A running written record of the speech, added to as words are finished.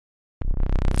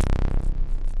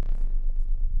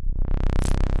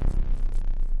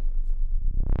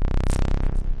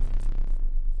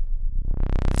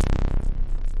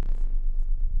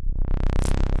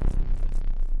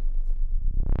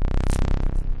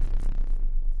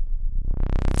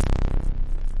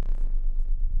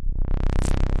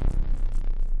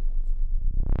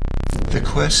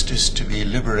quest is to be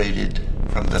liberated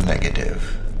from the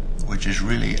negative, which is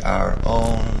really our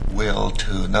own will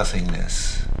to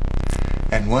nothingness.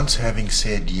 And once having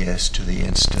said yes to the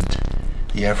instant,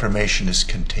 the affirmation is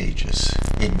contagious.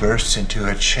 It bursts into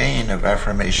a chain of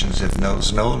affirmations that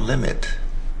knows no limit.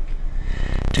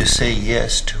 To say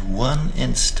yes to one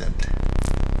instant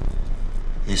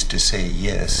is to say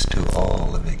yes to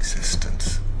all of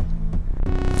existence.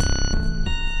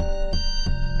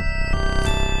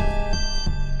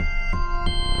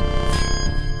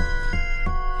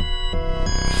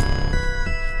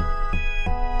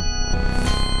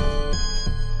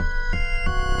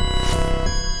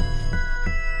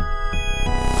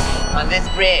 On this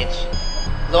bridge,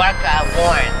 Lorca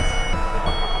warns,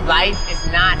 life is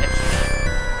not a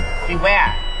dream.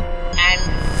 Beware, and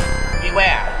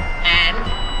beware, and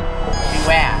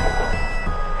beware.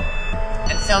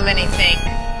 And so many think,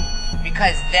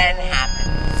 because then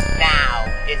happened, now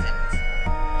isn't.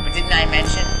 But didn't I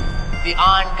mention, the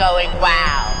ongoing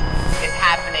wow is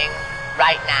happening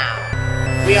right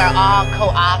now. We are all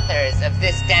co-authors of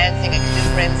this dancing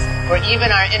exuberance where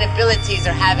even our inabilities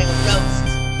are having a roast.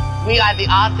 We are the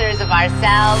authors of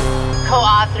ourselves,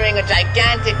 co-authoring a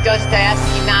gigantic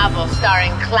Dostoevsky novel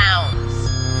starring clowns.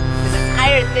 This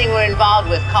entire thing we're involved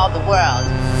with, called the world,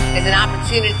 is an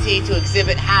opportunity to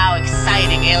exhibit how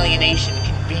exciting alienation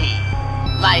can be.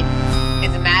 Life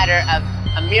is a matter of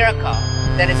a miracle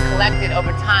that is collected over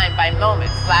time by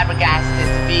moments, flabbergasted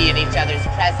to be in each other's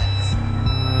presence.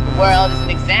 The world is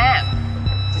an exam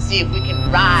to see if we can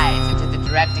rise into the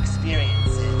direct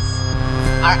experiences.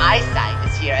 Our eyesight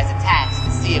is here as a test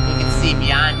to see if we can see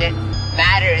beyond it.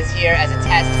 Matter is here as a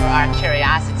test for our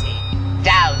curiosity.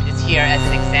 Doubt is here as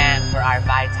an exam for our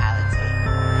vitality.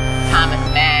 Thomas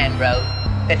Mann wrote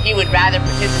that he would rather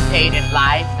participate in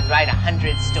life than write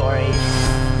 100 stories.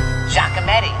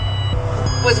 Giacometti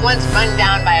was once run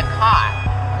down by a car,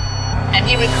 and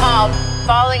he recalled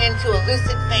falling into a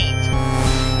lucid faint,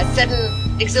 a sudden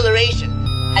exhilaration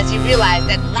as he realized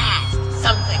at last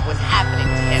something was happening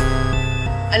to him.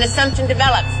 An assumption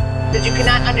develops that you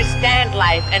cannot understand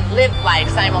life and live life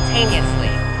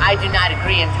simultaneously. I do not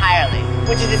agree entirely,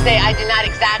 which is to say I do not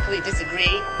exactly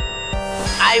disagree.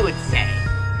 I would say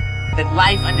that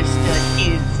life understood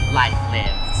is life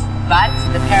lived. But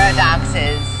the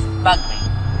paradoxes bug me,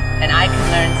 and I can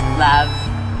learn to love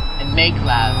and make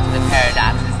love to the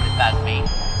paradoxes that bug me.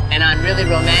 And on really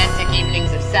romantic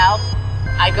evenings of self,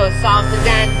 I go salsa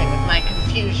dancing with my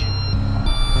confusion.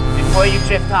 Before you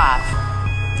drift off,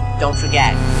 don't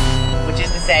forget, which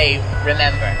is to say,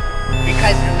 remember.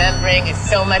 Because remembering is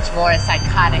so much more a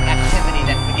psychotic activity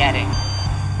than forgetting.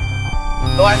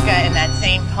 Lorca, in that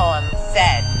same poem,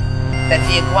 said that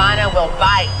the iguana will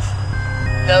bite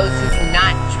those who do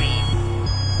not dream.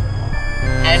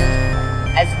 And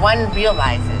as one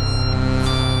realizes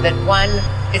that one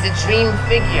is a dream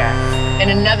figure in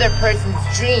another person's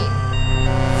dream,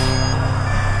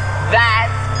 that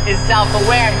is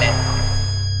self-awareness.